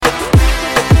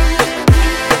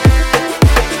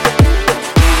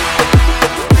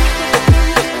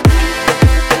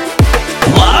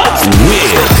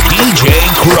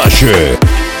DJ.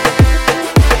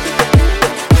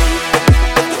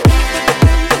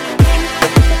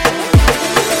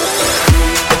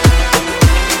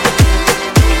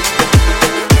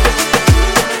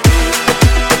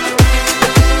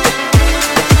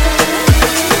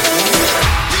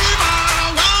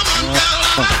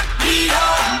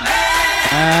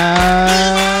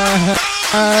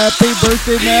 Happy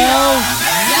birthday, Mel.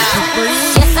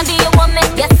 Yes, I be your woman.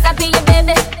 Yes, I be your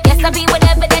baby. Yes, I be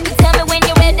whatever that you tell me when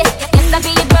you're ready. Yes, I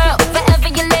be your girl, forever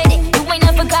your lady. You ain't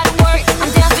never gotta worry. I'm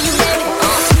down for you, baby.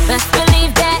 Best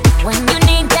believe that when you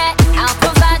need that, I'll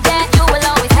provide that. You will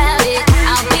always have it.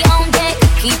 I'll be on deck,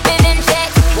 keep it in check.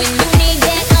 When you need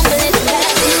that, I'm gonna have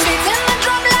it. Beats in the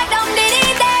drum like dum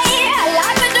diddy day. I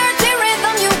like the dirty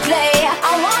rhythm you play.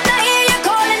 I wanna hear you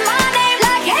calling my name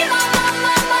like, hey mama,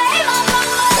 mama, hey mama.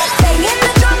 Banging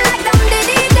the drum like dum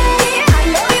diddy day. I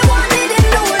know you want it in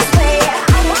the worst way.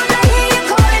 I wanna hear you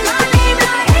calling my name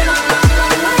like, hey mama,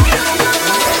 mama, hey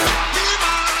mama.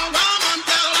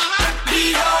 Be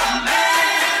your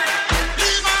man.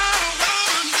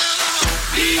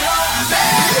 Be your man.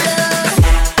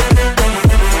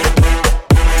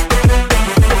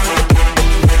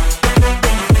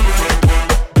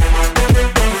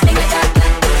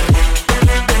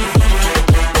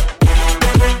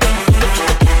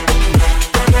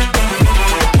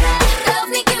 Love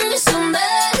me, give me some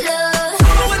bad love.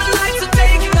 When the lights are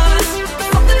taking us,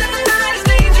 something in the night is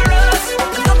dangerous.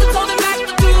 There's nothing holding back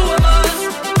the two of us.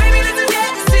 Baby, this is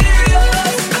getting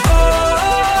serious.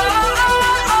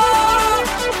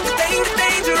 The things are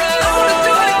dangerous. I wanna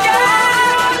do it again.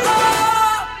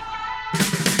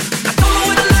 I don't know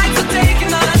where the lights are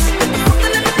taking us.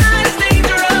 Something in the night is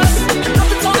dangerous. There's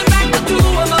nothing holding back the two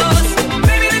of us.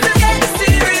 Baby, this is getting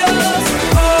serious.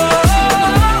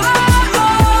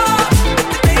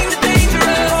 The things are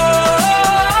dangerous.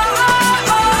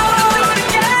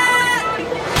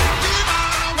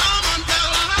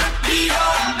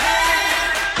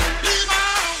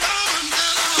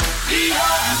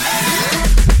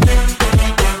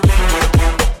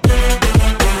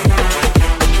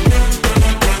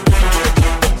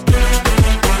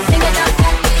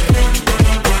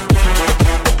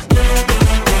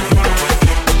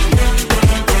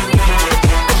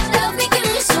 Love me, give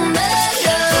me some bad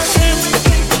love.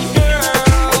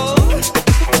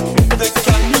 The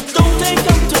kind you don't take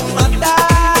up to nada.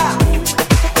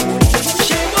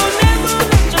 She will never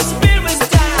let your spirits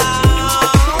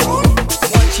down.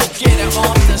 Once you get her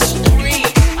off the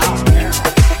street,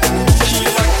 she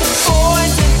like the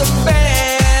boys in the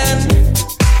band.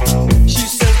 She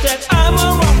says that I'm a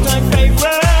all-time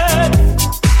favorite.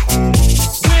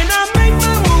 When I make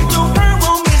my move to her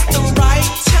room, it's the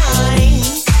right time.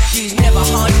 She's never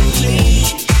hard to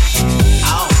please.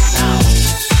 Oh no.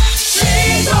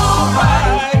 She's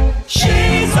alright.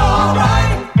 She's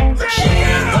alright.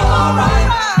 She's alright.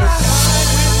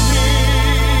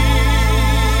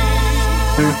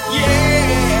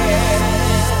 Yeah.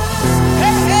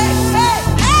 Hey, hey, hey,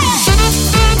 hey.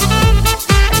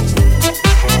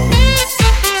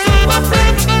 Super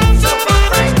freak, super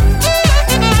freak.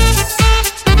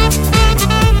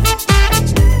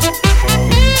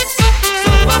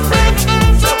 Super freak,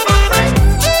 super freak.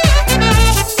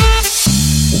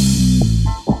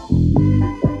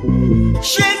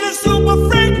 She's a super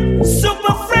freak,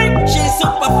 super freak. She's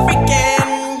super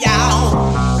freaking, y'all.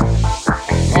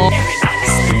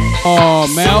 Oh,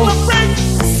 Mel. Super freak,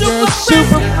 You're a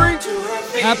super freak.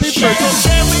 Happy She's birthday. a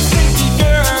very freaky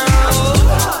girl.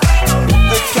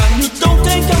 The kind you don't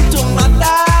take up to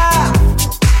nada.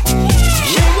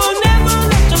 She will never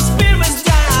let your spirits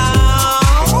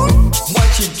down.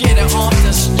 Once you get her off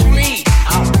the street,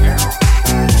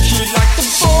 she like the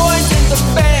boys in the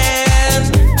band.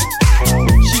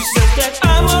 She says that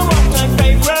I'm a all-time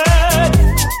favorite.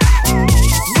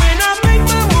 When I make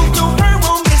my move to her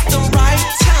room, it's the right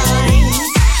time.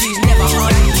 She's never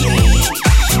hard to please.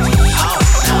 Oh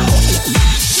no.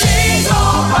 She's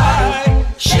alright.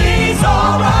 She's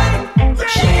alright.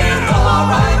 She's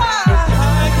alright.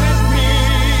 Hide with me.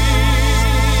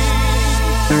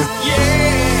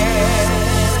 Yeah.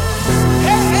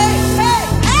 Hey, hey, hey,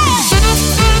 hey. Super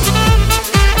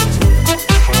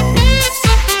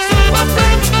Super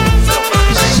freak,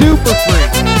 super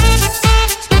freak. freak.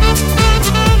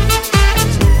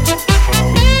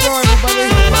 Go, everybody.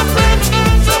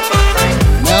 Super freak.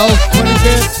 Mel's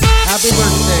 25th. Happy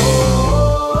birthday.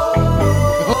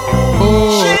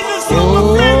 Oh, She's a super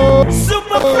freak,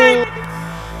 super freak.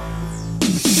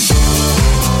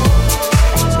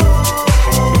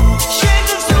 She's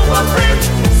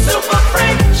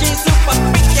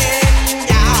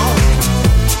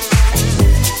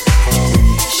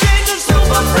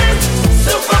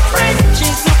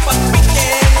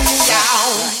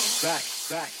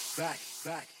I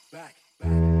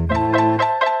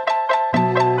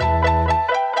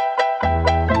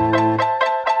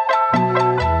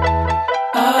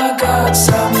got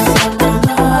something on my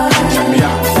mind. Check me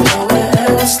out. Nowhere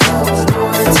else, no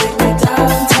boy, take me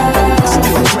downtown.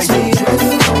 See you,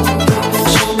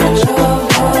 show me love,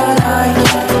 but I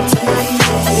can't take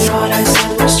it. All I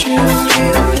said was true, you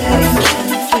can't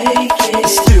fake it.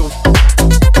 Still.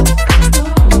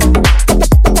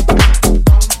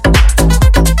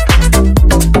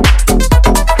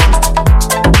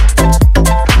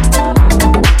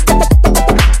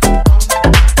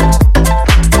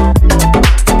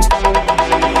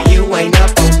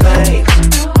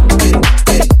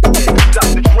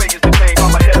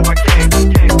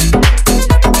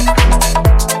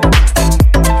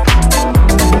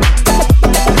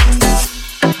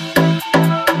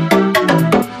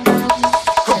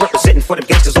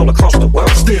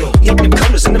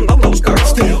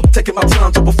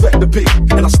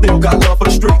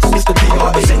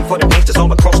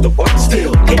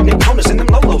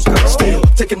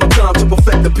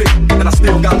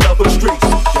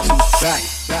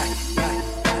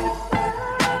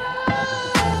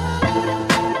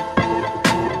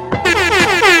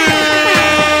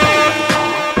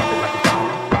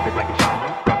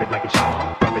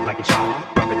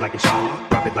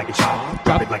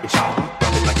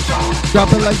 Drop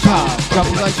it like hot, drop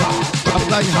it like hot, drop it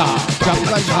like hot, drop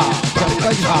it like hot, drop it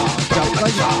like hot, drop it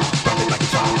like hot, drop it like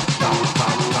hot.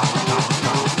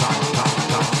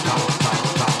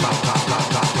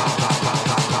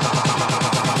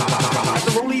 I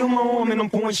can roll on my arm and I'm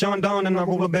pouring Sean down and I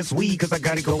roll the best weed cause I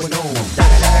got it going on.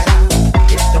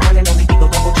 It's the one and only Eagle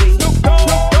Double G.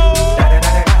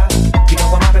 You know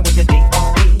I'm hopping with the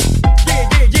D.R.E. Yeah.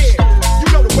 You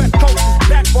know the West Coast is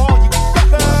back for all you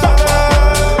suckers.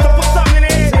 So put something in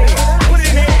it. Put it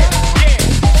in it.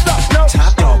 Yeah.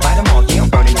 Top dog, bite them all. Yeah, I'm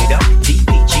burning it up.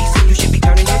 DPGC, you should be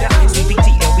turning it up. CBT,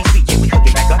 LBC, yeah, we hook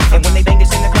it back up. And when they bang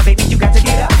this in the club, baby, you got to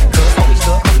get up. Cause homie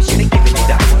stuck, homie shit ain't giving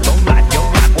it up. Low life, yo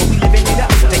life, boy, we living it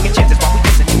up. Taking chances while we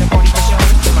dancing in the party for sure.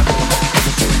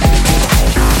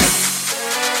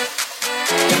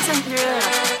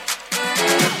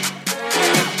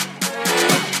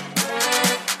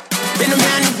 Been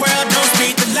around the world, don't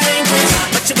speak the language,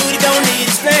 but your booty don't need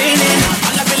explaining.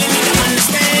 All I really need to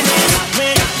understand is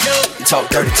when you talk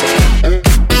dirty to me.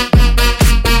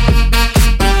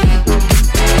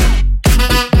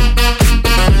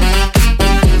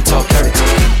 Talk dirty to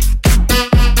me.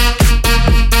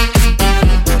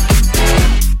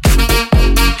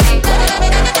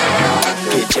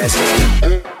 Get jazzy.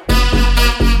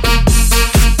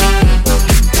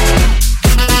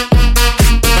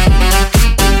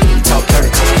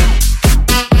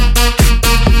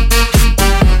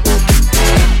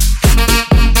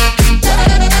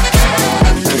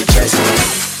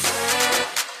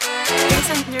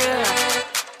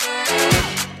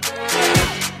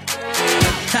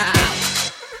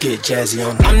 Get jazzy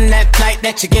on. I'm that flight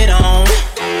that you get on,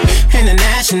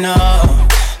 international.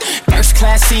 First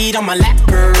class seat on my lap,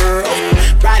 girl,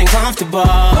 riding comfortable.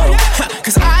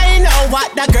 Cause I know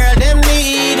what that girl them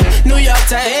need. New York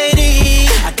to Haiti,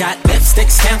 I got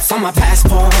lipstick stamps on my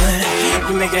passport.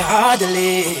 You make it hard to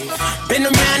leave. Been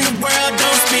around the world,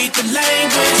 don't speak the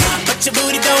language, but your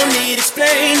booty don't need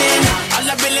explaining. All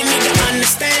I really need to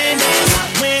understand is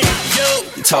when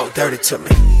you talk dirty to me.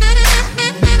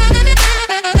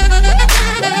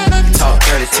 Talk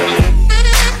dirty to me.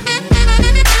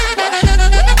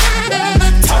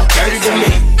 Talk dirty to me.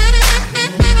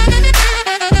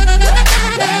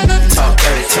 Talk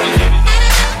dirty to me.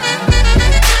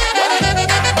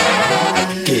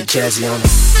 Get jazzy on it.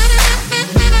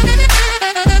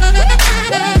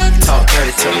 Talk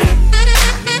dirty to me.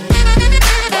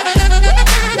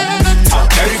 Talk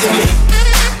dirty to me.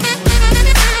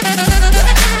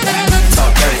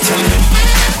 Talk dirty to me.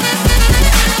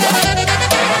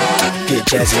 Get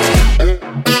jazzy on it.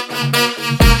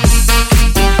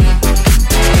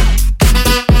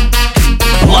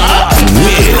 Live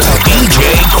with DJ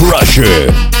Crusher.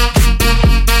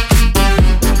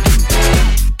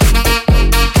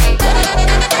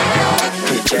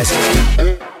 Get jazzy on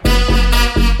it.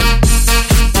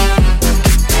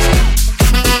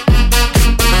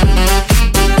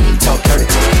 Talk dirty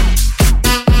to me.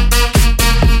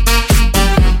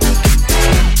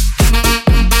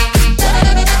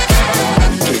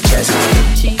 Get jazzy on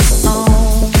it.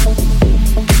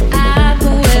 I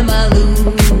put in my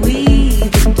Louis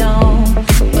Vuitton,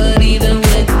 but even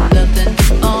with nothing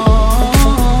on.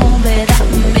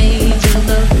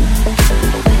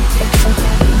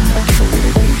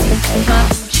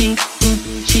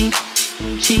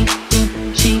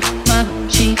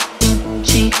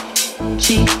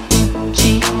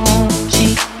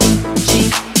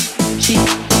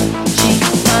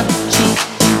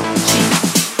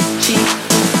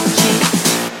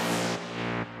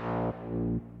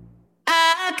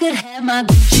 my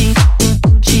Gucci,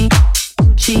 Gucci,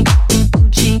 Gucci,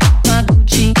 Gucci, my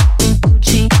Gucci,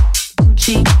 Gucci,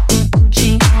 Gucci,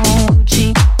 Gucci,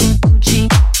 Gucci, Gucci,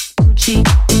 Gucci,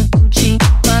 Gucci,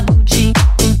 my Gucci,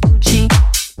 Gucci,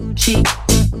 Gucci,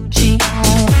 Gucci,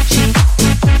 Gucci,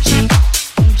 Gucci,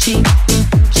 Gucci,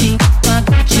 Gucci, my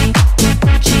Gucci,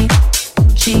 Gucci,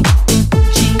 Gucci,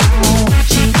 Gucci,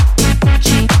 Gucci,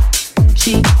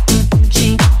 Gucci, Gucci,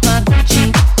 my Gucci,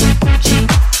 Gucci.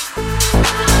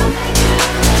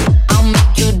 I'll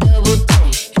make you double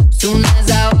take soon as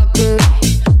I walk away.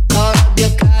 Call up your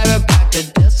chiropractor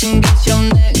just in case your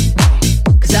neck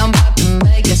break. 'Cause I'm about to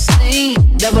make a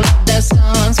scene, double up that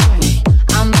sunscreen.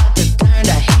 I'm about to turn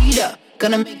the heat up,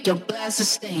 gonna make your glasses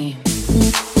steam.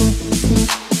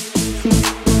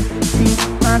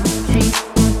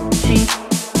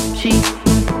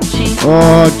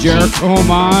 Oh, Jericho, come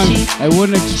on. I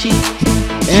wouldn't expect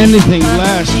anything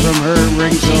less from her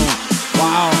ringtone.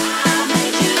 Wow.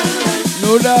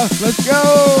 Nuda, let's go.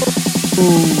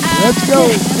 Let's go.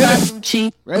 Get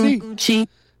it. Ready?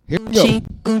 Here we go.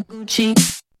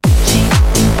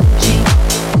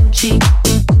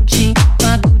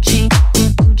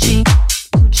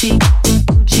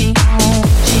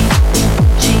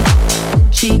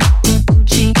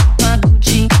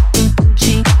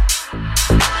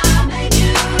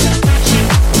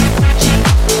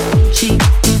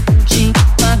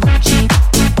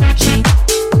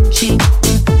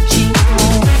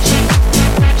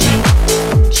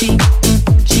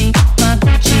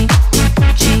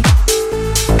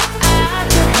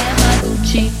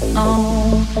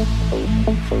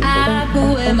 I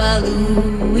could wear my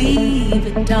Louis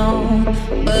Vuitton,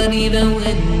 but even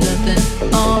with nothing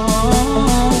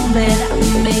on, that I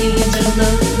made you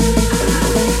look.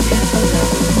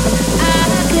 I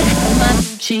could have my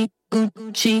Gucci,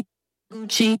 Gucci,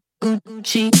 Gucci,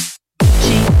 Gucci,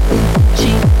 Gucci,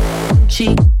 Gucci, Gucci,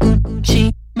 Gucci,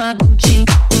 my Gucci,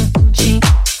 Gucci,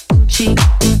 Gucci,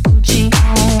 Gucci, Gucci,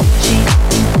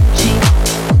 Gucci,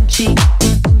 Gucci,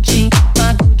 Gucci, my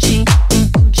Gucci,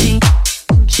 Gucci,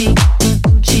 Gucci, Gucci,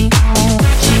 Gucci,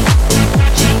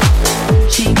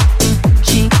 Gucci,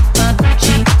 Gucci, my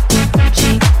Gucci, Gucci,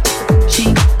 Gucci,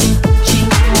 Gucci,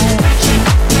 Gucci,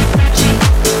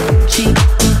 Gucci,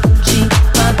 Gucci,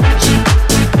 my Gucci,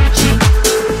 Gucci.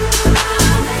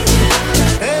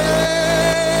 Hey,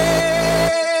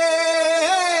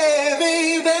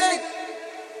 baby,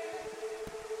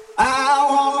 I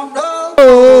wanna know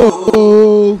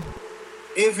Oh,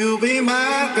 if you'll be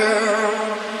my girl.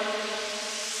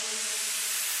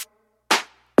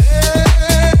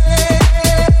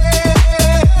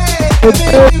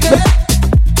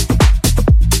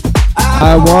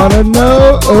 I wanna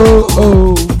know,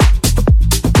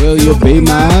 will you be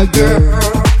my girl?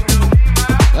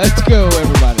 Let's go,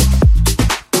 everybody.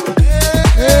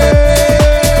 Hey,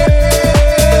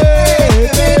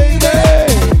 baby.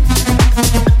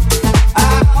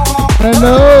 I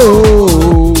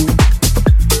know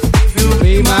you'll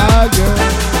be my girl.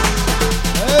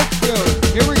 Let's go.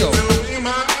 Here we go.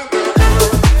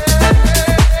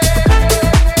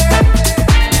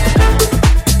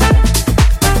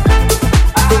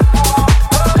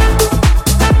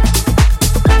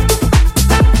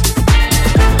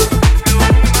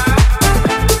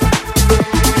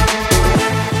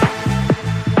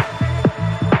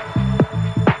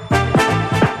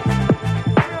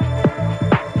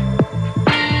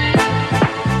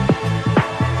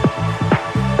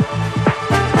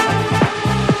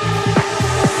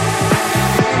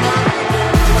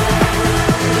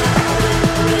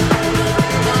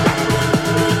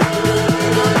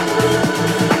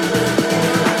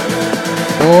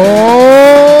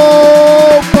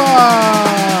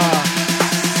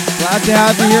 Glad to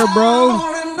have you here, bro.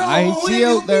 I see you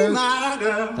out there.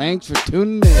 Thanks for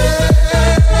tuning in.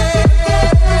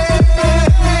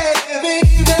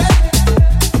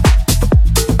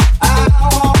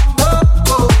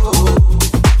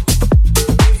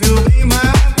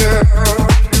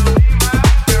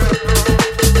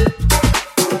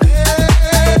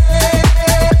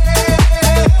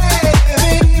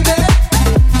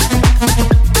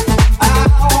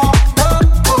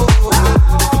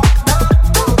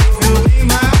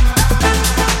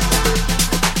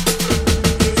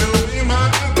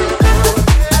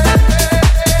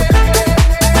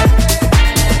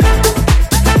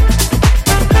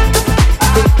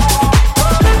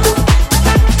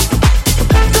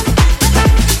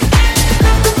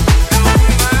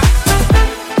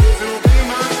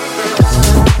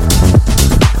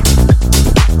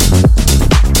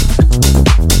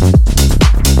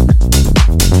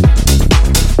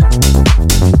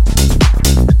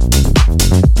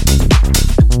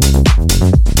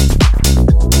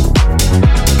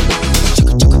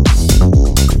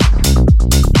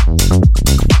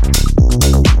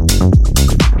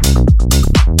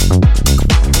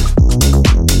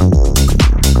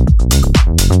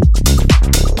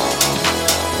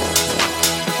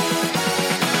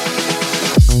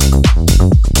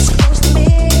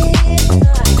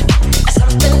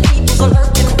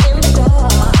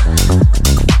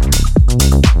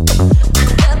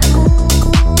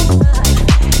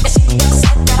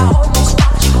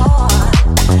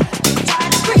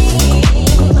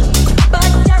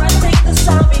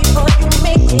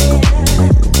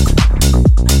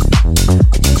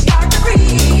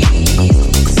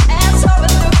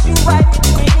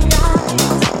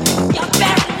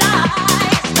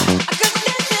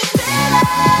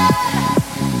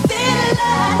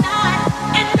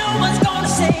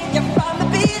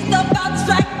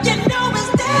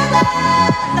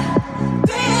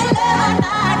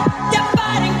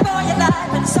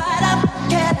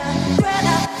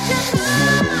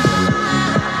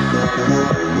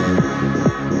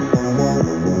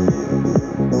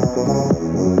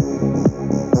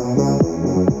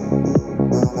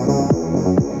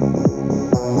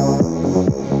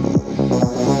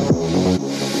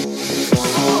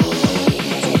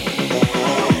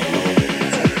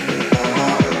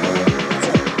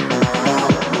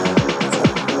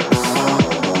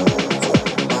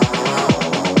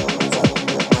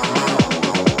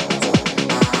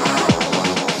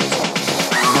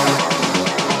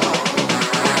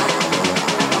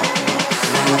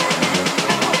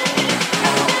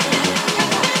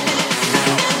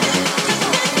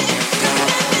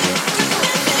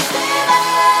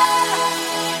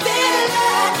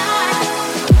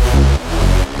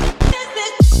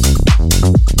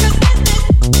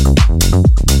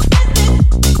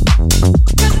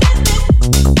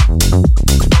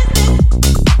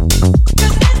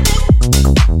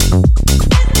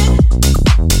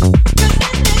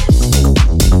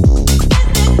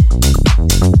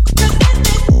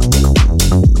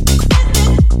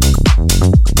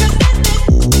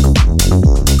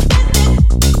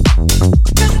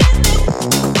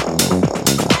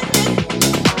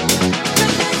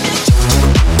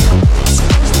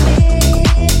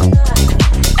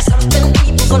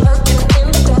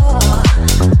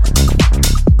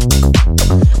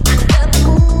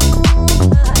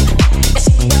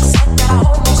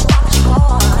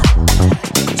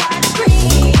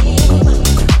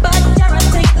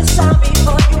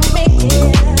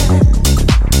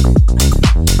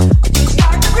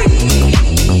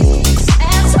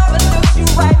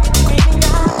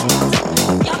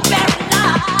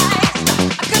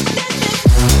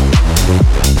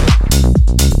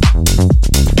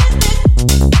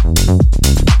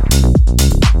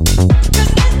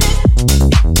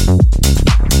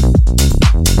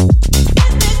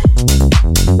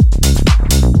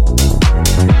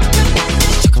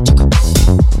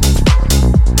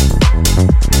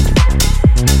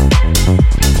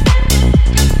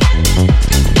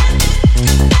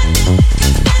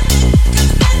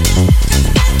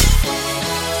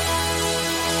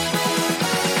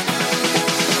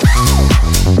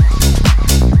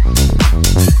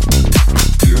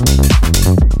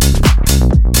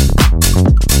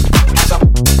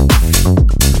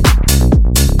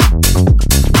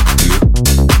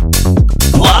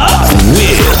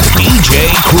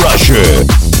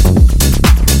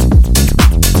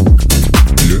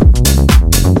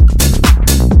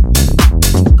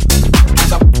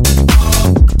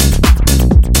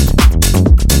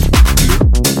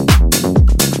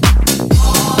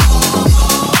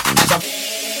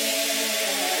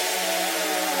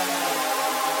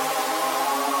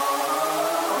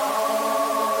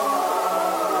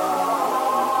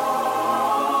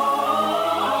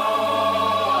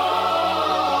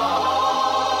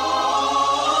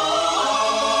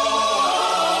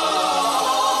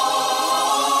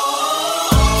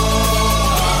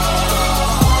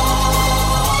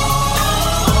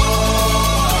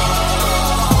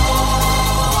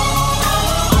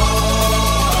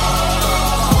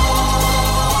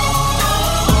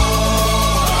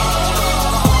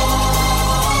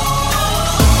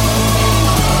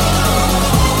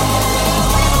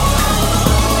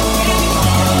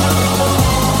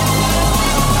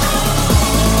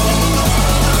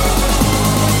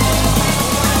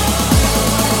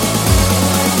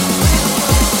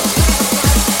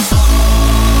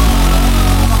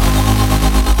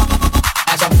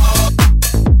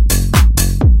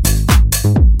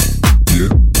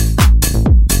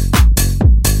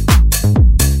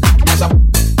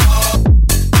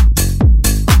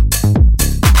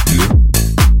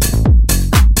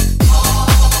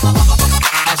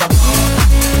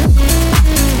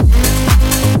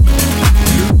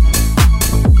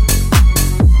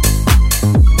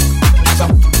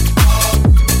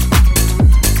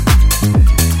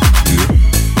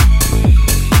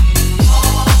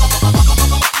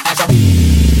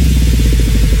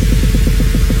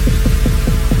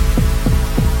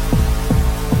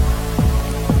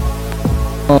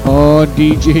 Oh,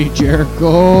 DJ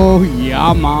Jericho,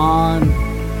 yeah, man.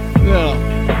 Little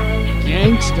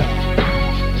gangsta.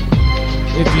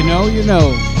 If you know, you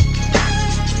know.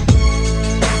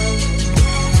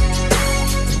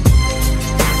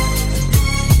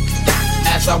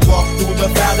 As I walk through the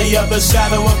valley of the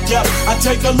shadow of death, I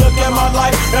take a look at my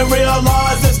life and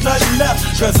realize there's nothing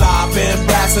left. Cause I've been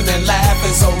blasting and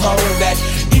laughing so long that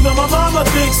even my mama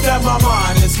thinks that my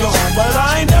mind is gone. But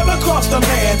I ain't never crossed a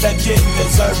man that didn't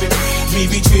deserve it. Me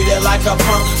be treated like a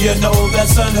punk, you know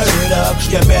that's unheard of.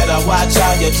 You better watch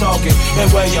how you're talking and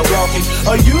where you're walking,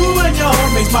 or you and your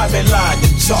homies might be lying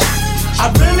and chalk.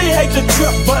 I really hate the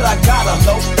trip, but I gotta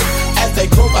know. As they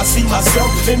grope, I see myself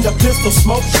in the pistol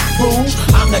smoke. Boom,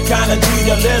 I'm the kind of G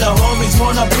the little homies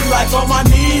wanna be like, on my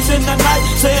knees in the night,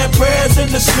 saying prayers in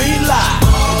the street light.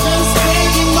 Been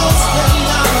spending most of the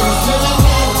night living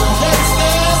in a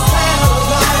gangster's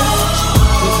paradise.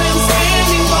 We've been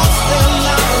spending most of the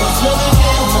night living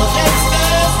in a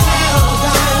gangster's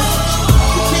paradise.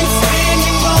 We keep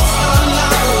spending most of the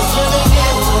night living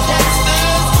in a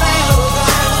gangster's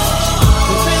paradise.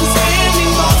 We've been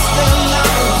spending most of the night.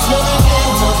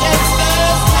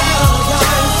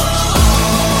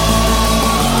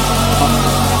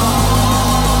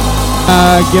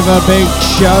 Give a big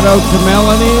shout out to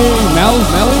Melanie. Melly?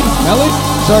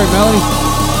 Sorry, Melanie.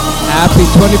 Happy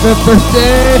 25th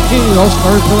birthday. No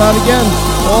stars for that again.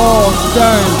 Oh,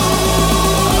 darn.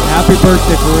 Happy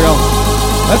birthday for real.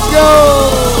 Let's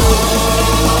go.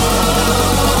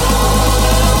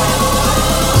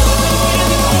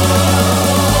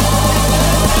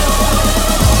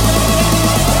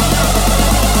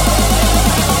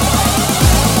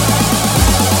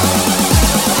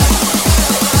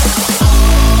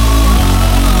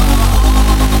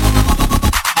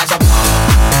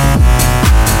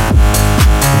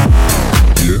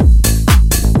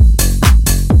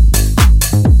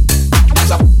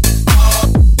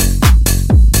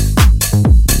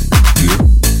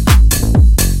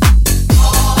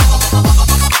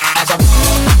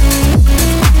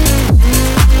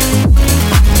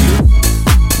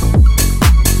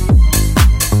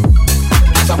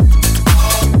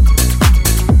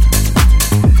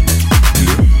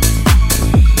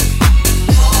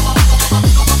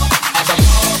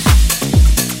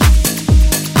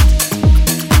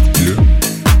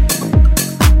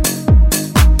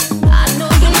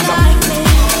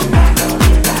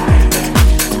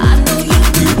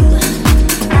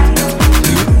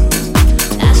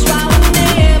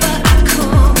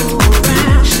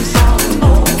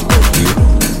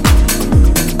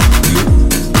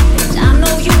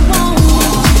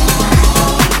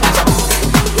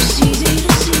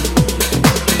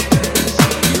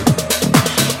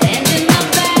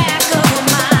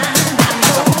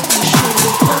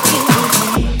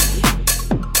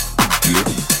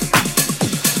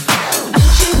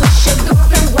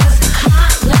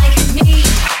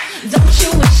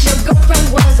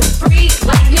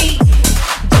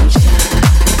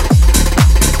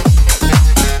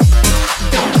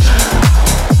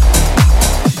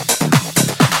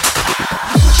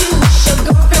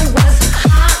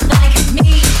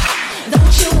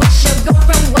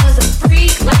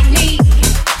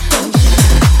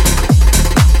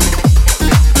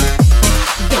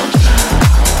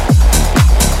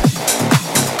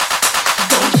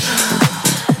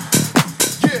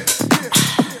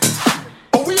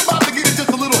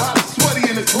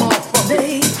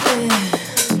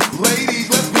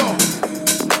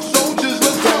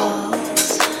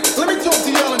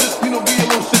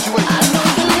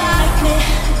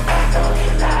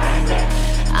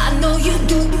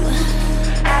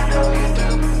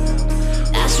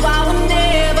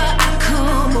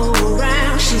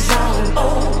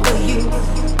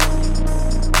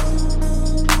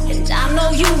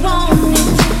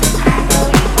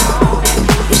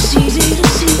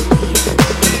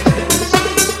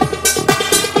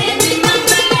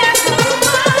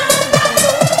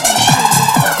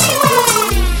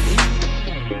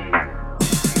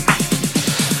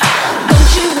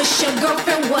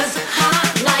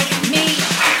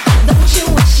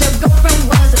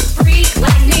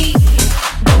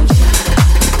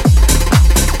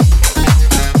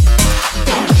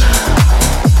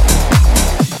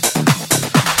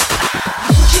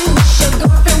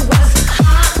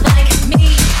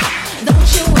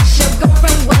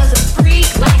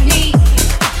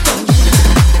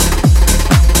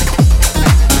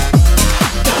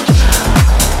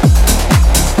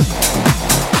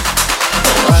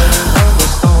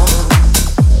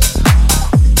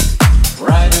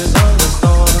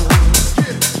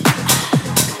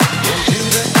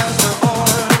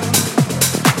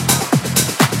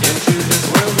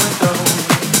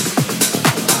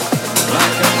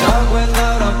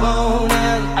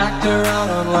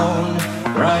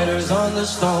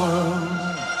 storm.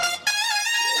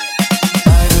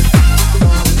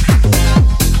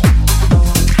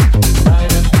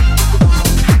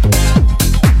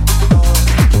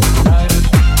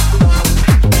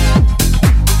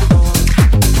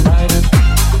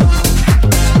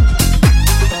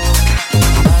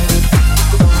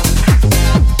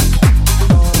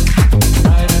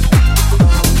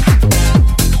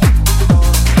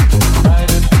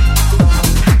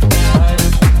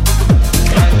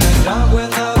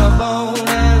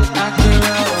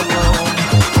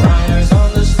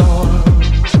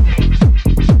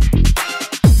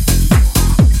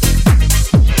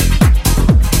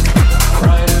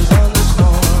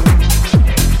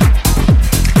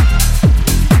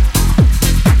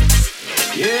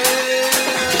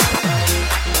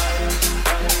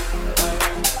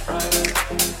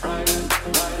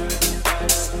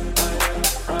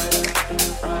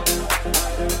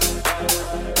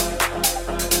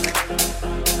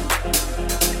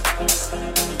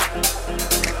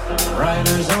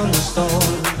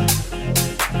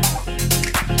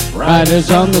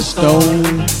 Riders on the stone.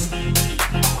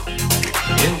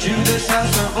 Into this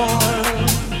house we're born,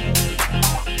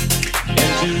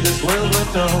 into this world we're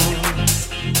thrown.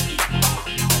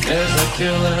 There's a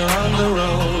killer on the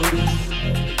road.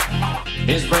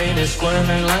 His brain is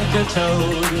squirming like a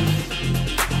toad.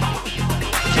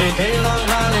 Take a long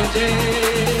holiday.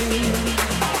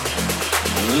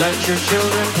 Let your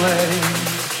children play.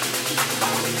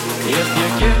 If you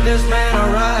give this man a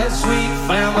ride, sweet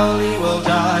family will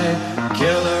die.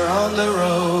 Killer on the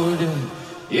road.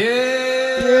 Yeah.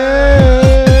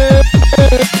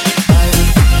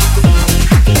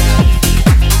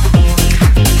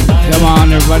 Come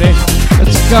on, everybody.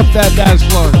 Let's scuff that dance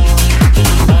floor.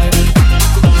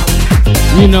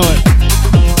 You know it.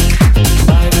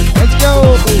 Let's go.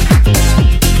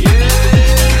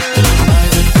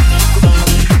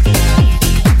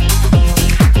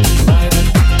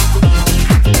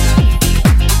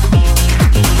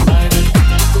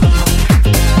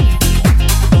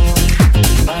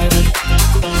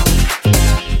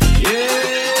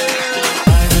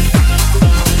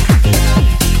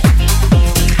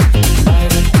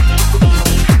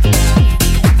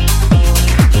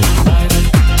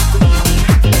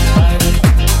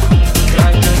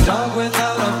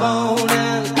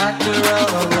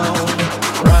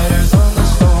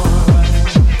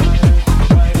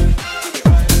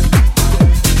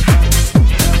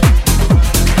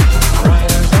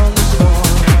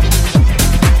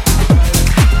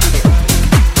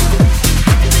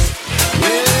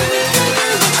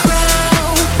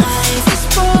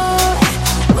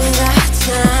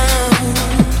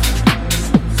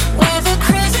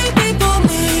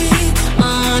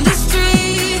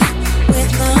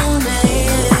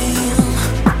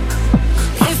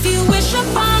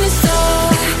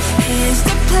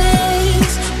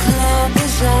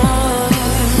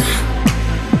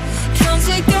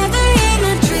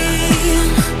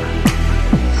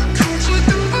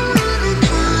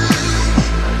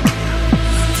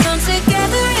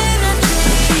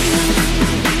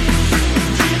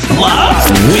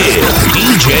 With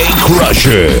DJ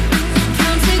Crusher.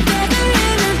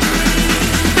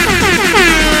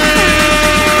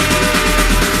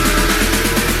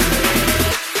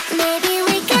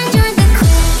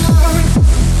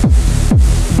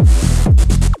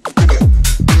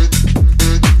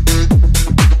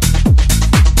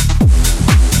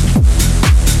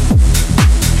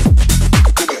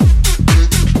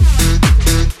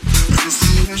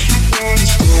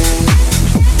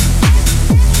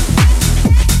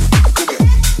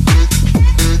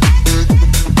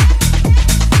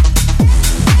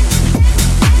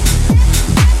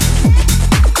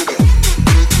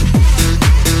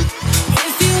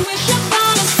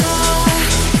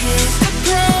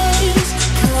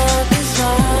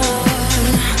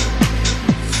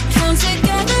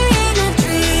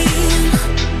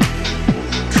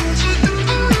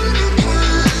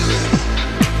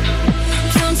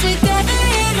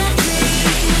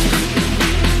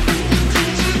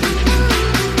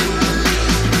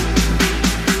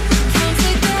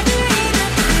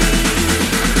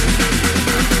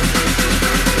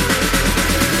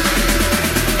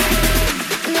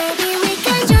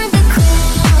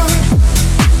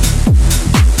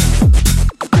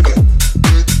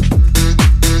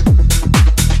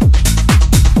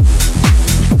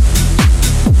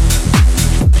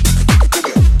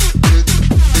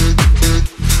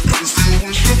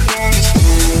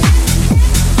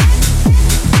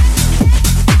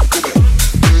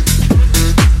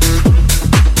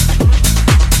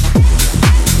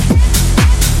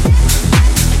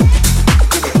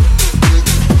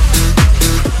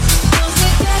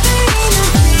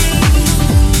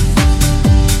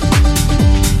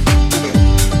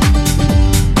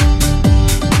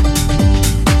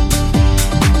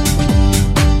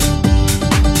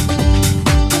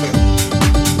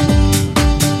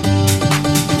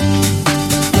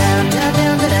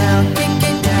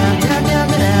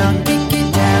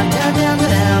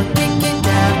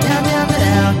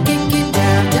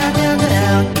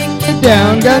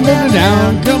 down, down, down,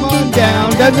 down. Come on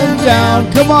down, down, down,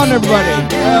 down. Come on, everybody.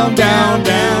 Down, down,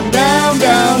 down, down,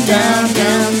 down, down,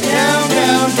 down, down,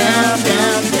 down, down,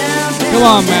 down, down. Come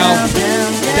on, Mel.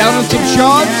 Down on some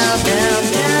shots.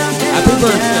 Happy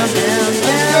birthday.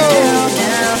 Let's go.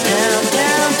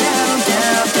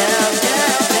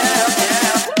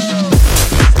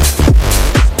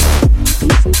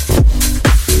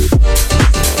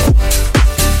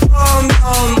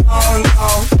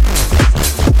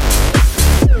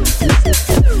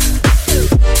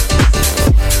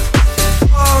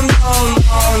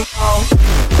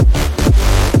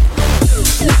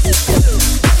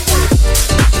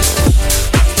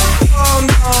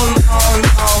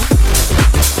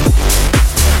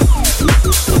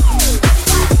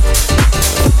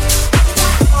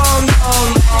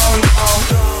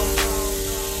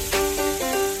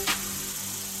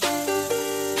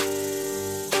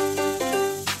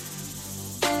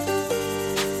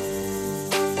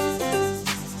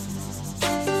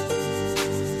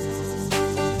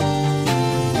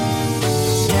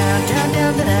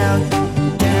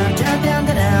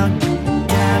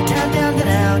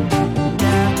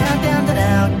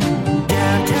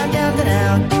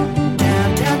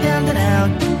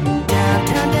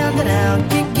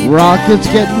 Rockets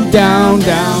getting down,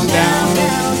 down, down,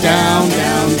 down,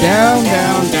 down, down,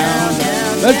 down, down.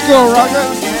 Let's go, Rocket.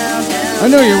 I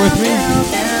know you're with me.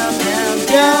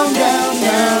 Down, down,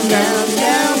 down, down,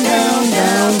 down, down,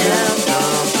 down, down.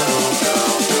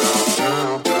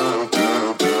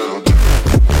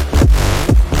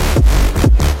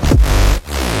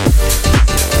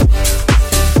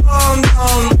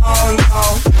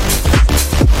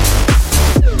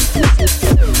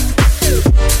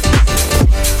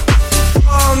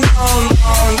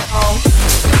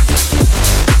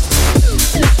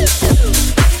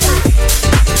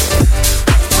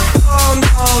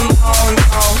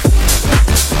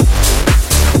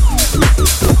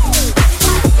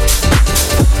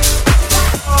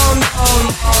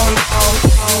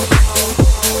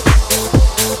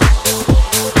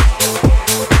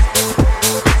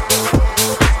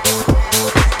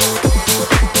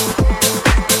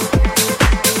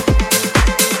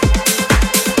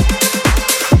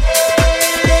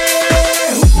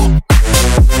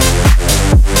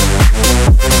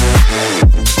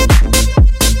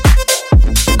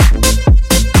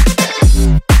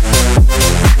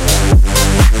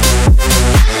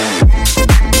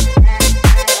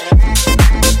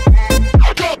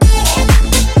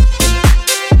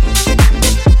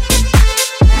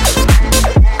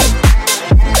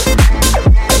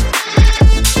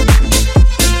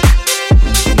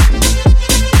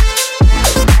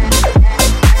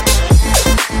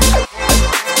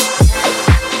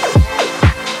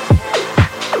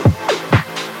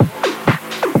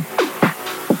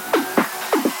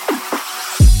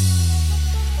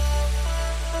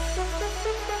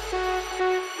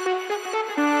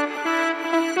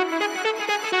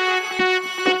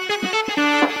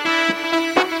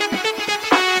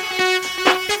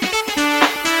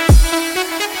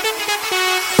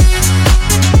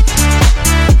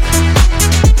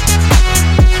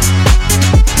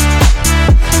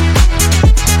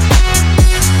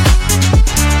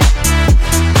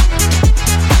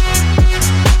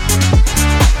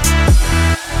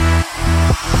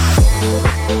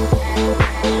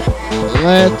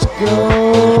 Let's go.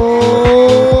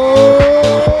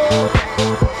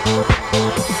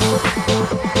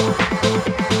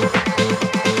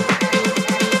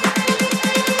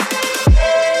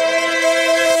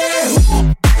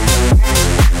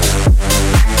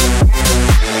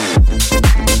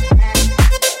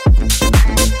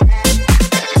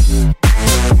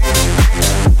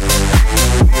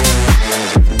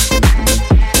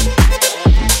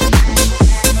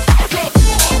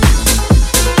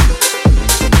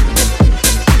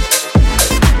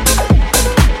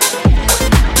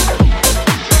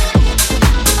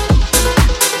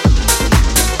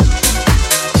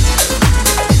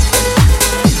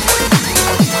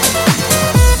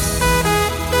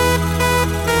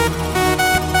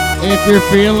 If you're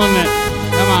feeling it,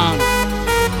 come on.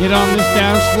 Get on this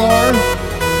dance floor.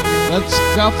 Let's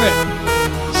scuff it.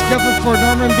 Scuff it for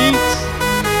Norman Beats.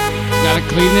 Gotta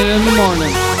clean it in the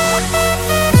morning.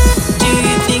 Do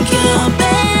you think you're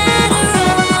better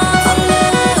off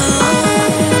alone?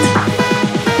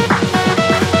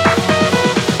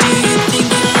 Do you think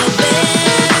you're better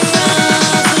off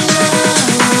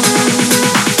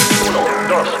alone?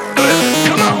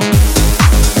 Come on.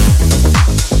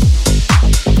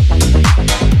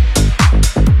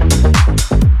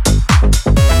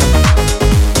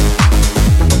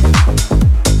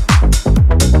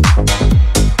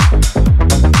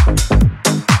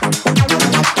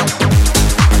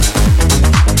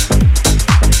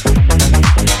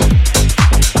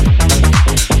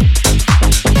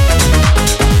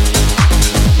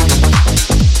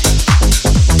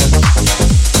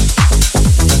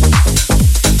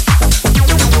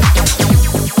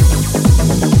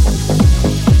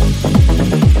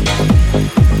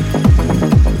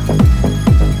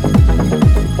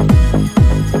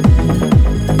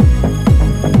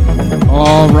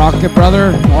 rock it,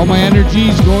 brother. All my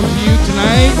energy's going to you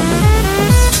tonight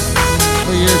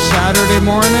for your Saturday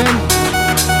morning.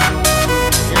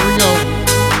 Here we go.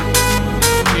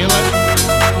 Feel it.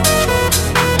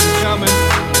 It's coming.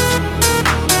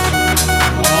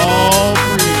 All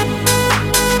for you.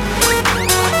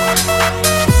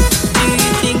 Do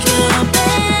you think you're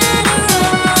better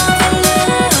off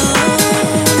alone?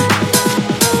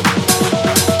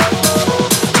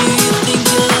 Do you think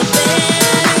you're better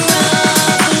off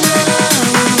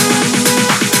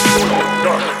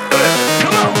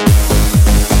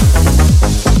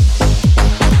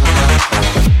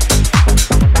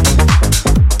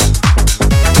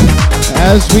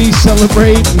As we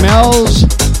celebrate Mel's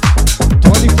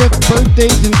 25th birthday,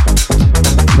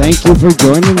 thank you for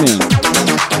joining in.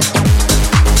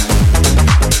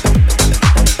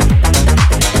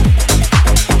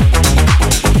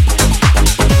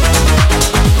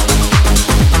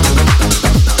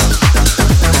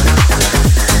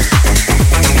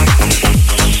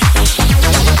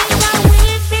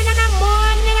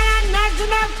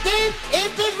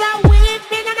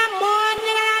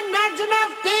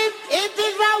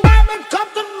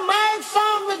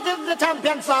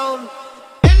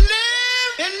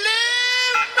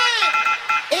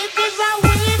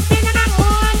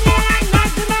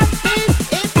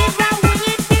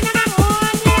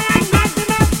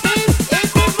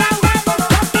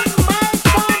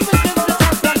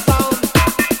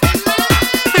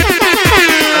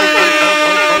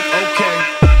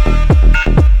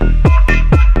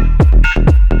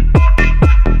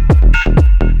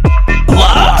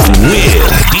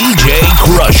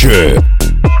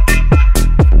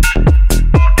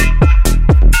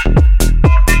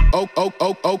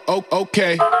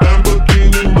 Okay.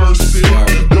 Lamborghini Mercy.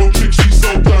 Yo, chick, she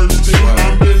so thirsty.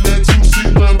 I'm in that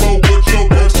 2C Lambo with your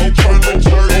girl. I'm tryna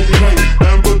turn.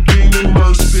 Lamborghini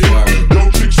Mercy. Yo,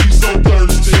 chick, she so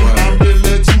thirsty. I'm in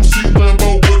that 2C Lambo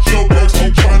with your girl.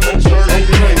 I'm tryna turn.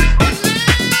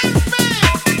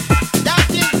 That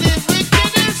is the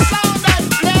wickedest sound I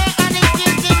play, and it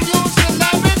is the new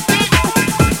celebrity.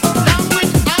 Now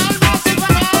with all massive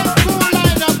and all cool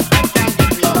lineup, I can't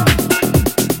get low.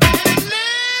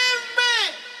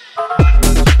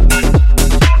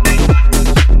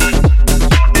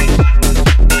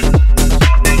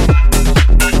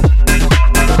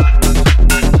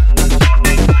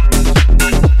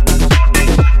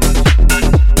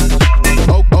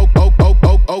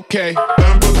 Okay.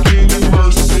 Lamborghini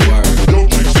Mercy. Yo,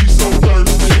 chick, she so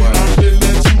thirsty. I'm in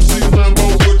that 2C Lambo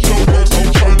with your girl. I'm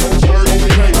tryna turn.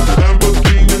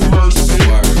 Lamborghini Mercy.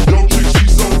 Yo, chick, she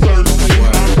so thirsty.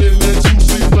 I'm in that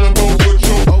 2C Lambo with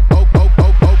your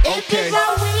okay.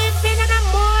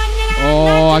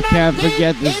 Oh, I can't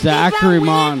forget the Zachary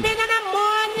Mon.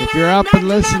 If you're up and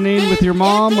listening with your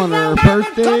mom on her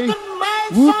birthday,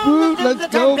 whoop whoop, let's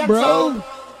go, bro.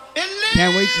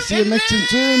 Can't wait to see you mixing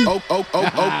soon. Okay.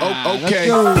 Let's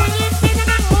go.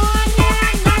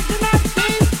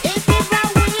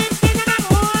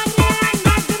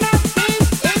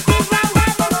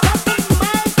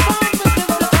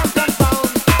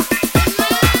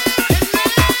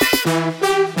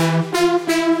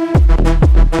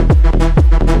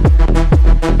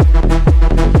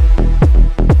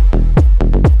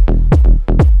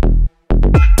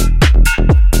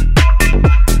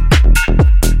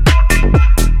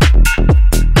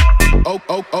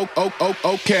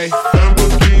 Okay.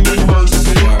 Lamborghini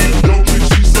Mercy. Yo, chick,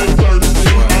 she so thirsty.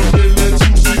 I'm in that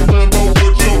 2C Lambo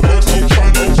with your girl. I'm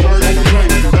tryna turn.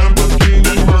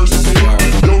 Lamborghini Mercy.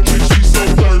 Yo, chick, she so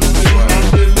thirsty.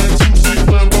 I'm in that 2C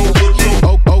Lambo with your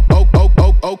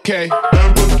okay.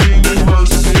 Lamborghini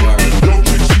Mercy. Yo,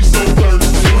 chick, she so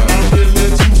thirsty. I'm in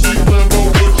that 2C Lambo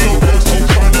with your girl. I'm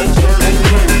tryna turn.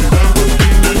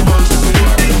 Lamborghini Mercy.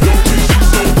 Yo, chick, she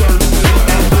so thirsty.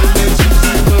 I'm in that 2C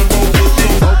Lambo with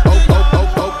your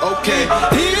okay.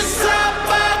 He's sat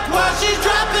back while she's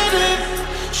dropping it.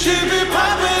 She be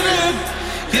popping it.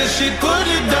 Yeah, she put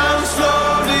it down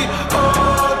slowly.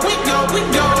 Oh, we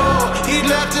go. He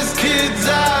left his kids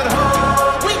at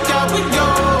home. We go.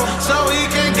 So he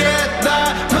can get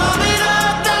that. Mom it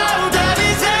up.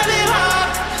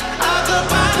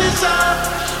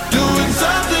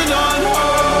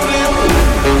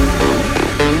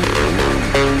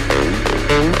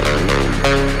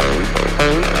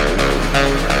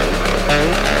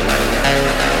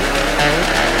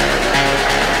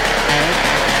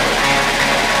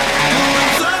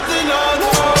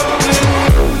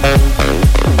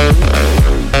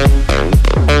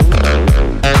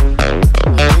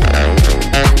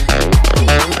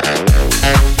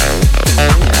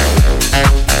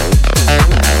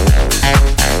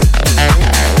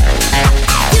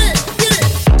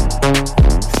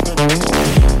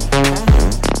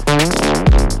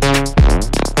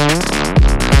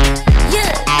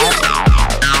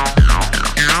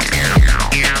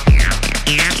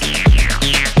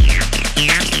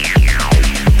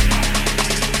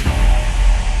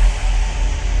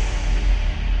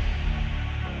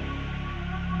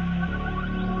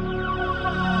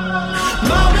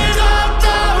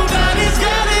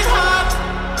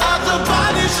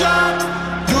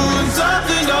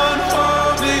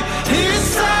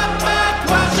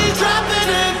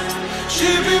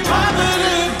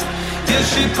 Yeah,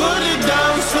 she put it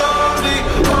down slowly.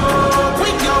 Oh,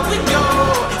 we go.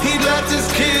 He left his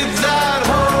kids at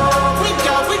home. We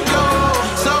go,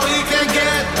 so he can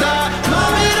get that.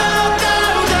 Mom it up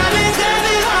down, daddy's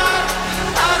getting hot.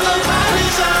 At the body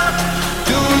shop,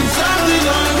 doing something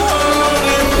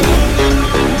unholy.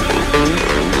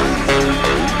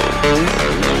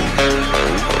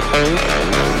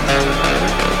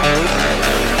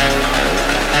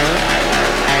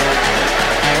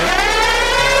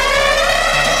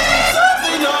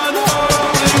 Something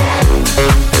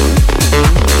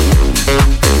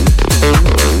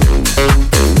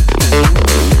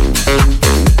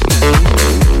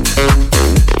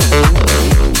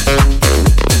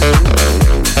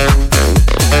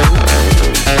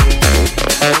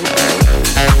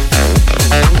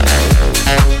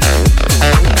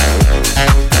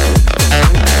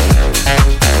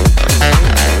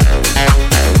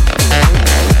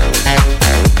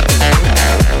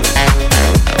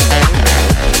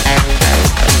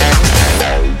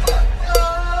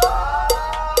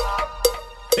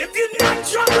If you're not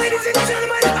drunk, ladies and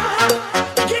gentlemen,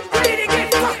 get ready to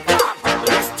get fucked up.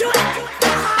 Let's do it.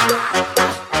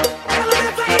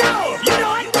 LMFAO, you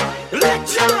know it.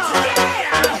 Let's go.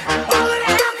 Yeah. All of the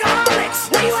alcoholics,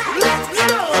 where you at? Let's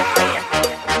go.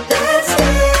 Let's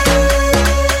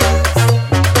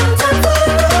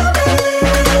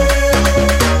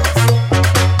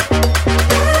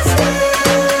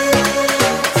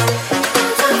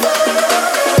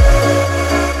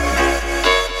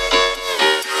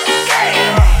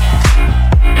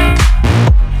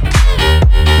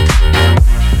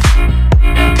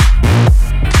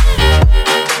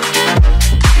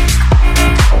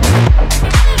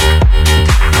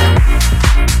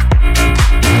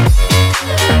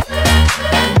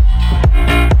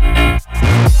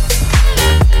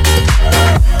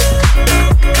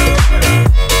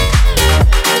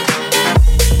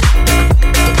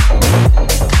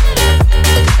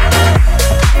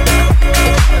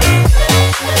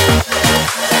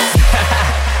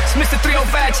It's Mr.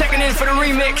 305 checking in for the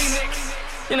remix.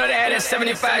 You know they had that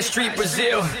 75 Street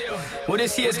Brazil. Well,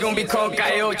 this here is gonna be called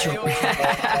Calle Ocho.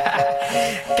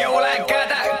 Que hola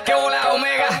Cata, que hola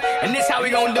Omega, and this how we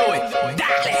gonna do it.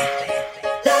 Dale.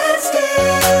 Let's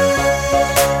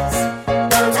dance.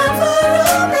 No time for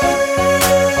romance.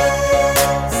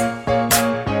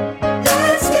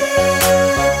 Let's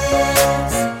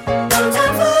dance. No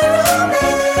time for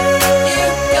romance. You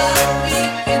got me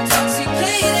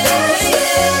intoxicated.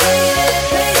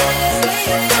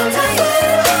 No time for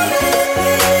romance.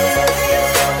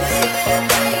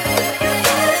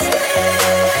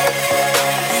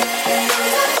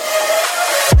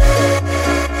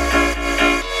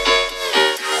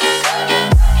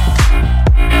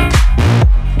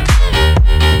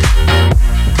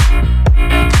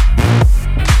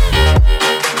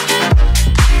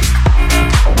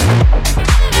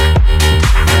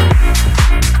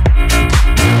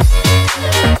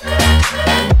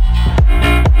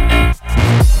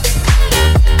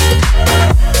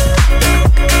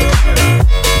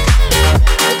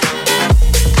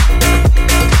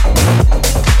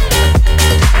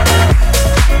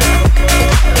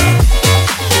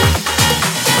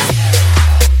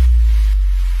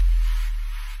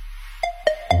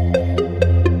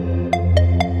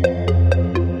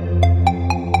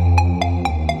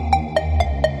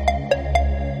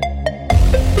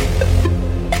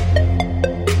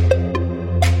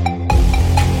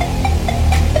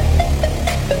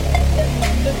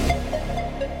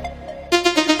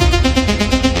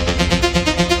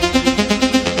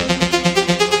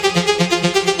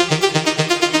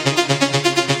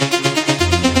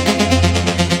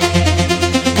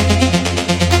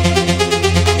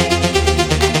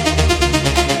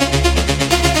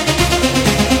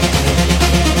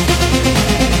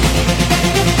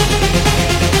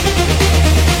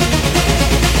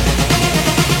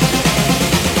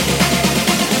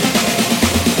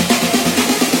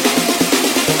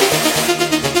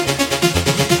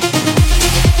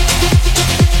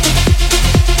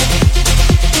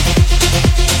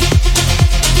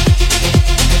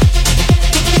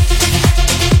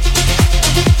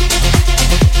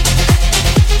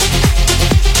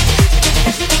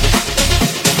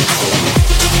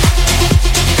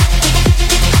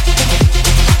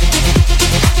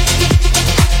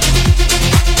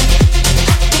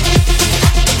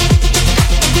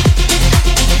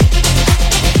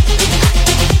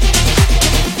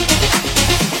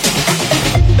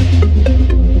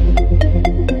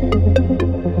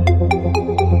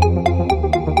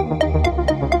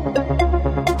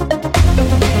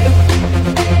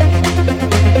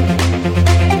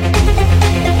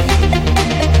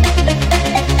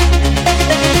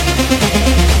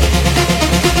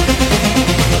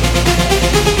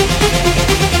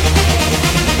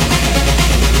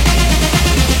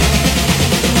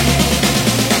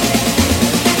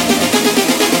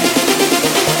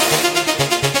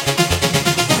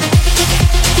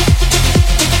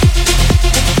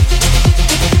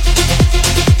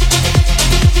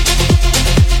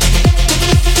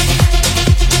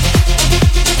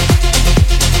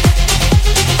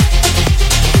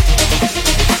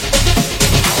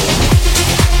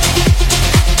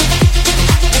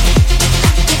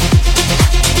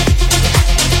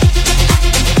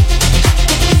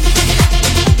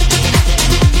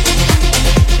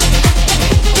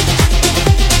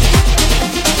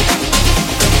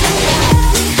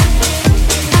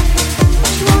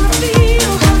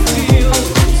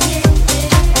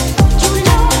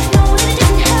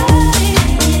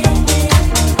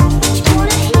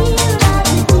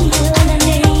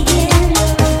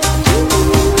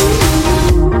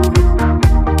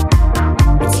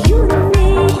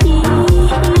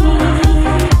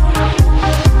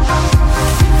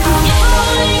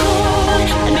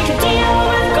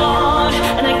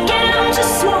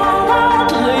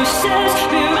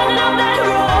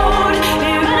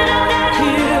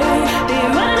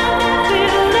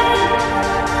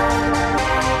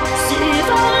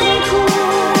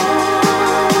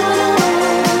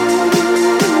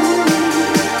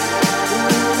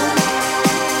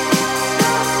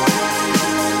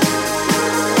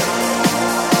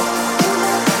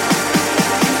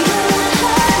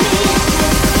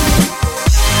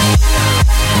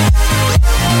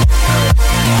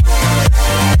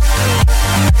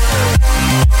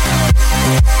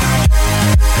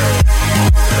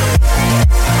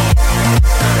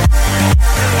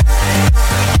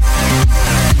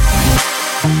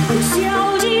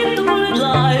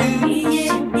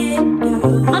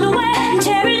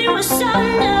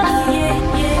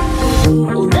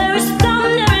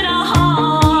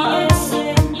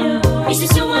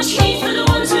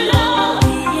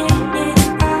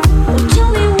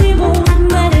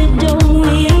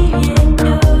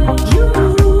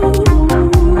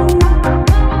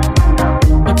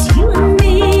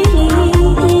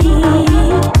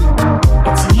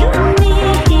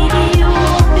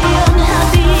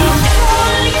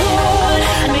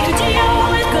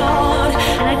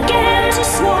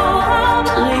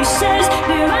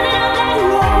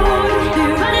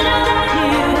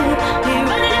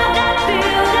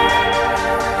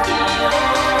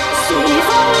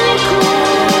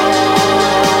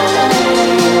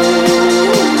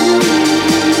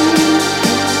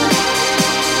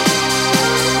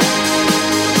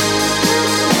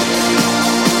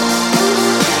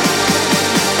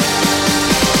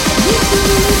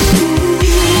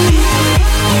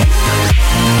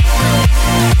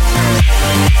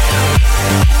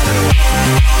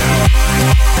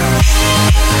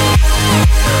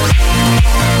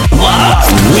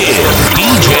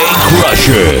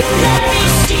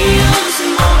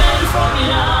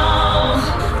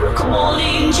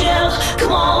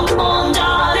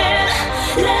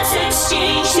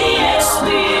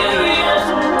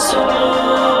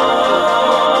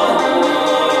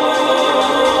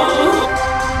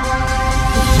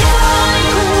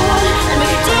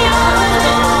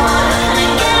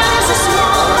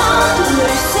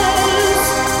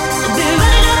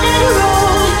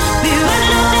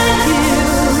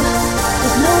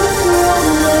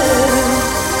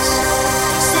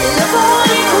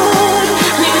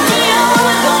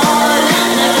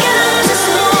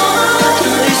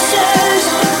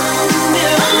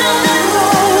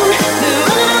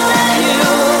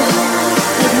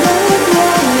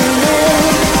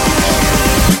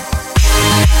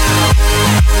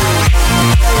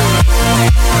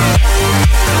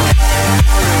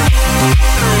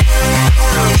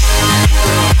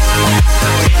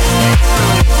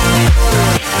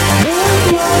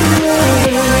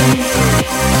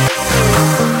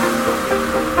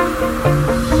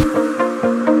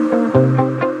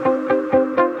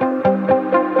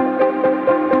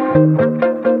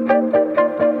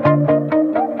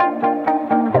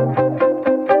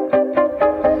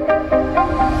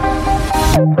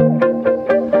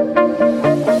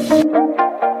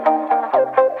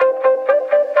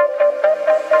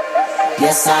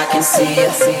 Yes, I can see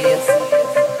it.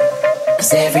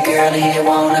 'Cause every girl here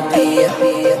wanna be a.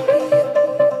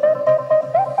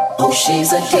 Oh,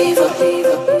 she's a diva.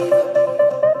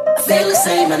 I feel the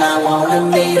same and I wanna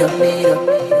meet her.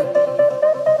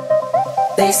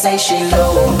 They say she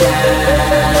low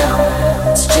down.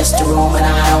 It's just a room and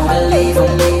I don't believe her.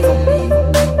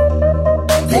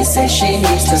 They say she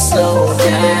needs to slow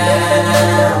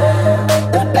down.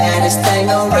 The baddest thing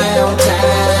around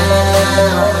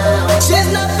town. She's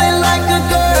nothing like a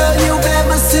girl you've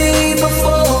ever seen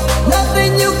before.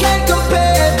 Nothing you can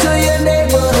compare to your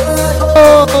neighborhood.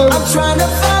 I'm trying to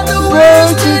find the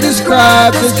words to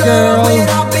describe this girl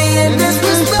without being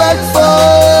disrespectful.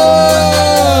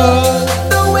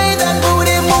 The way that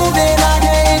booty moving, I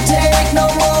can't take no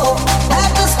more.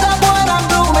 Have to stop what I'm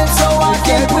doing so I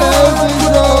can grow.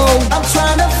 I'm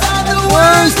trying to find the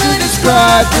words to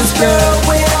describe this girl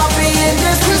without being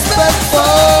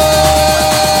disrespectful.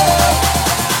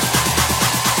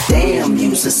 Damn,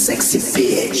 you's a sexy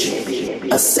bitch.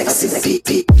 A sexy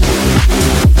bitch.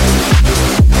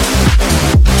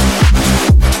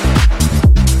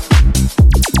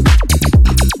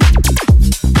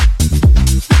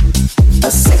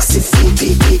 A sexy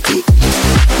bitch.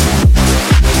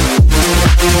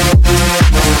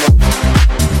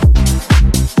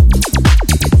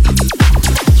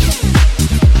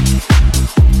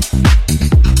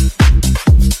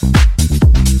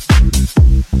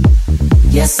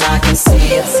 Yes, I can see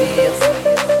it.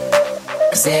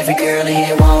 'Cause every girl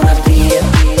here wanna be a.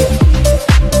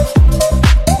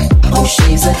 Oh,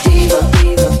 she's a diva.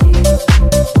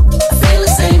 I feel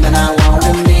the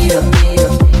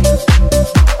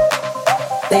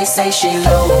say she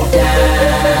low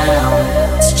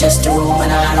down. It's just a rumor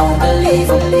and I don't believe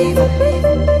them.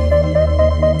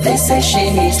 They say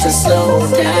she needs to slow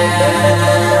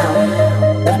down.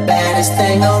 The baddest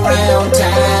thing around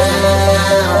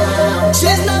town.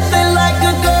 She's nothing like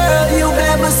a girl you've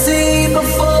ever seen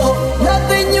before.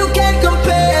 Nothing you can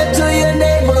compare to your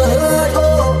neighborhood.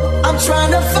 Oh, I'm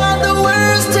trying to find the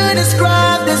words to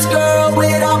describe this girl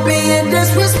without being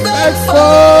disrespectful.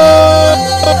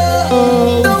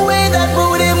 The way that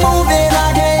booty moving, I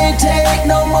can't take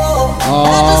no more.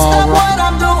 I just stop what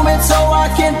I'm doing so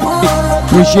I can pull up.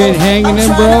 Appreciate hanging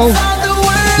in, bro.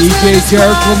 DJ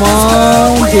Jared, come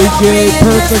on. DJ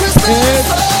Perfect Pitch.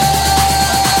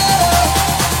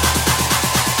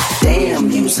 Damn,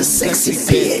 you's a sexy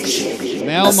bitch.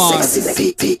 Melmont,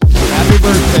 happy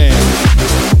birthday.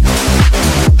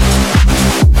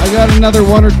 I got another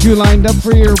one or two lined up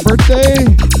for your birthday.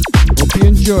 Hope you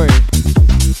enjoy.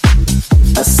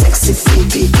 A sexy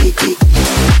bitch.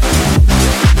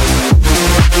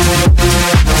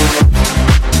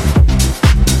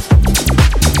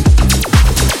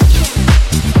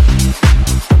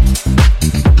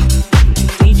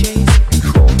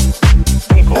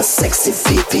 A sexy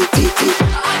feet.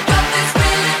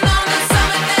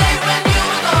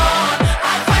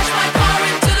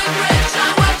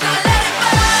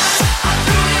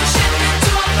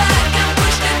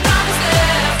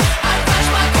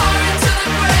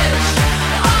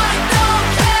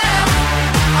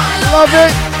 Love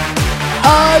it.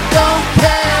 I don't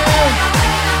care.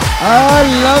 I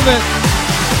love it.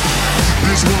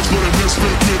 This one's for the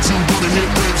misfit kids who wanna hit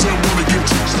waves and wanna get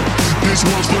juiced. This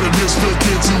one's for the misfit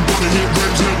kids who wanna hit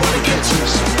waves and wanna get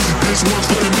juiced. This one's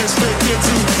for the misfit kids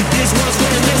who. This one's for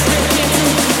the misfit kids who.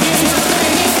 This one's for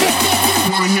the misfit kids who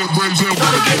wanna hit waves and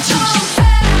wanna get juiced.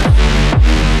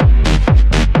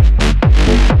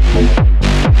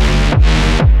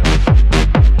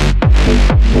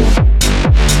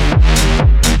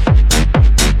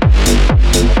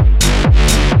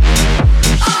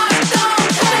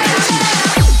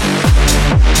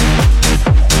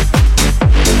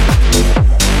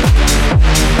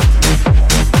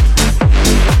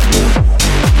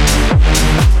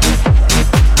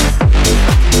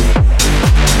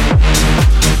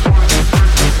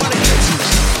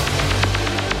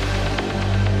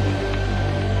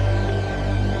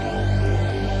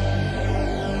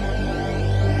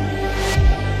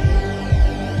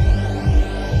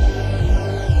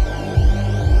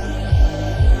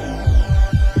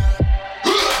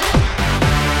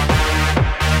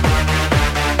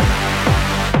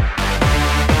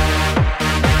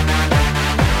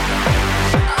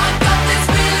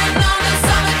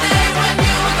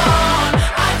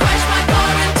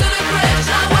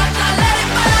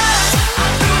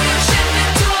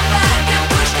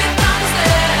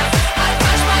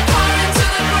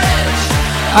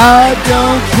 I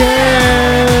don't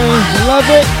care. Love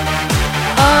it.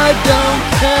 I don't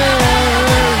care.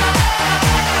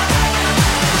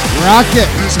 Rock it.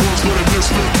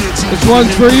 This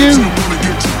one's for you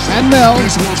and Mel.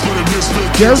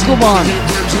 Jared, come on.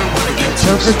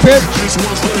 Perfect pitch.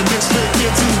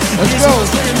 Let's go.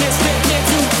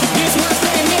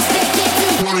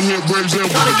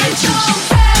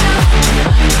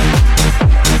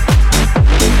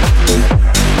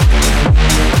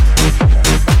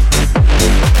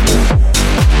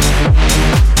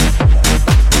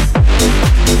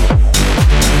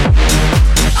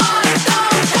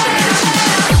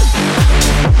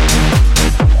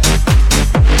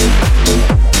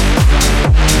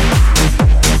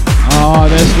 Oh,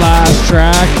 this last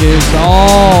track is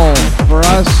all for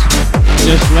us.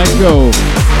 Just let go.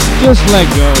 Just let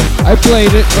go. I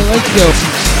played it, but let's go.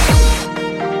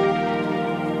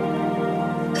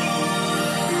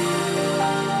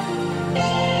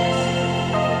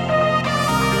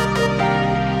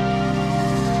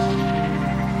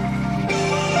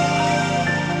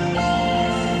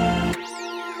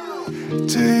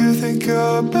 Do you think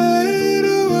you're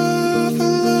better off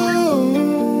alone?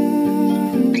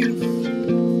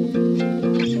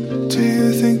 Do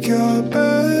you think you're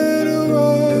better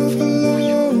off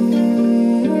alone?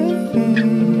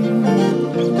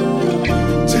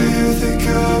 Do you think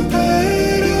you're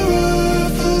better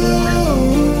off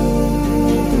alone?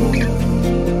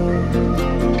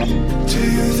 Do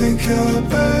you think you're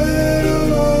better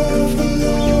off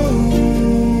alone?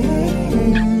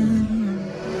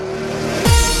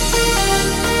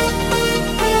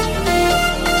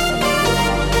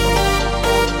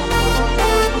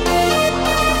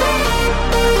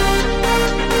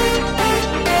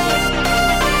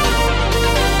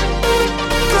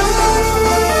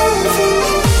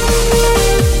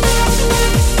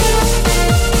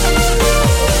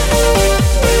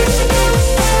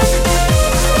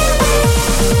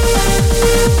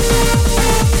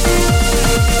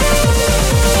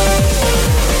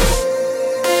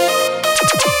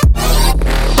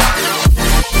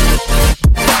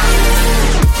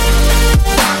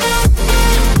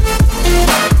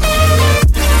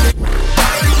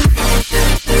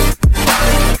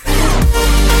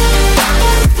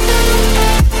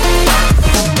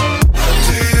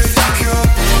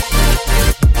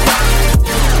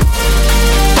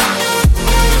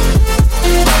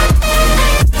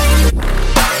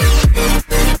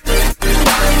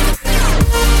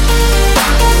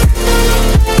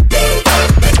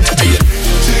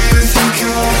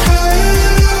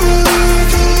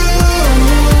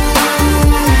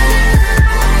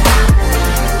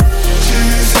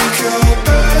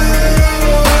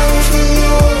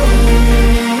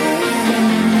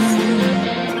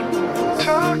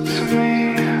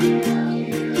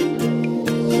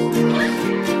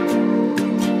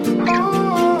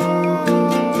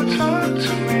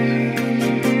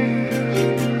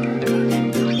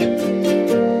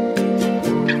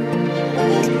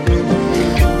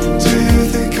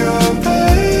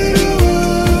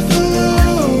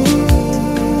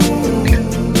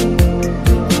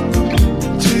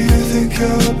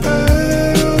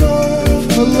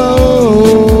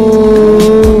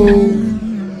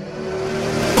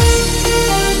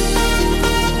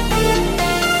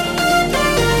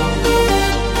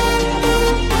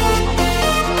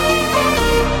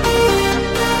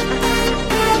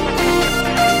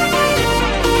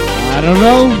 I don't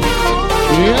know.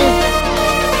 Yeah.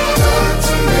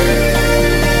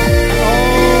 Oh,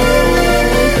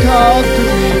 talk to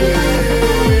me.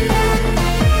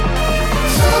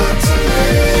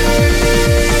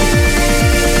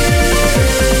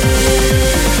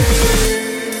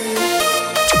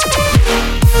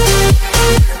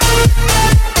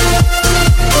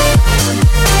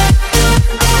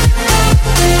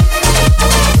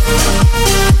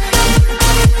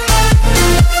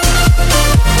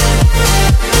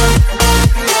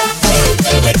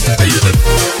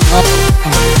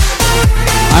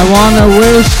 I want to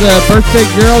wish the birthday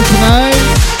girl tonight,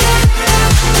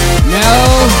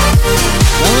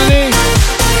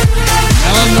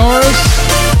 Melanie Norris,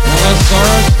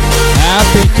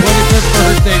 happy 25th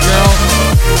birthday, girl.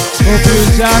 Hope you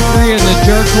and Zachary and the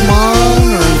Jerkomon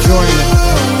are enjoying it.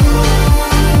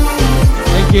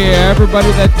 Thank you,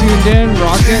 everybody that tuned in.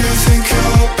 Rocket,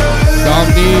 Dom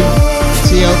D,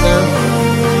 see you out there.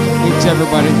 Thanks,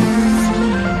 everybody.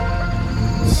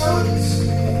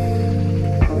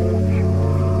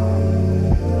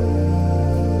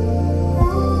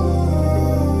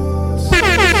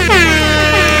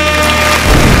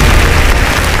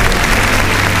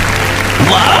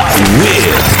 Live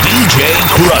with DJ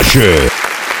Crusher.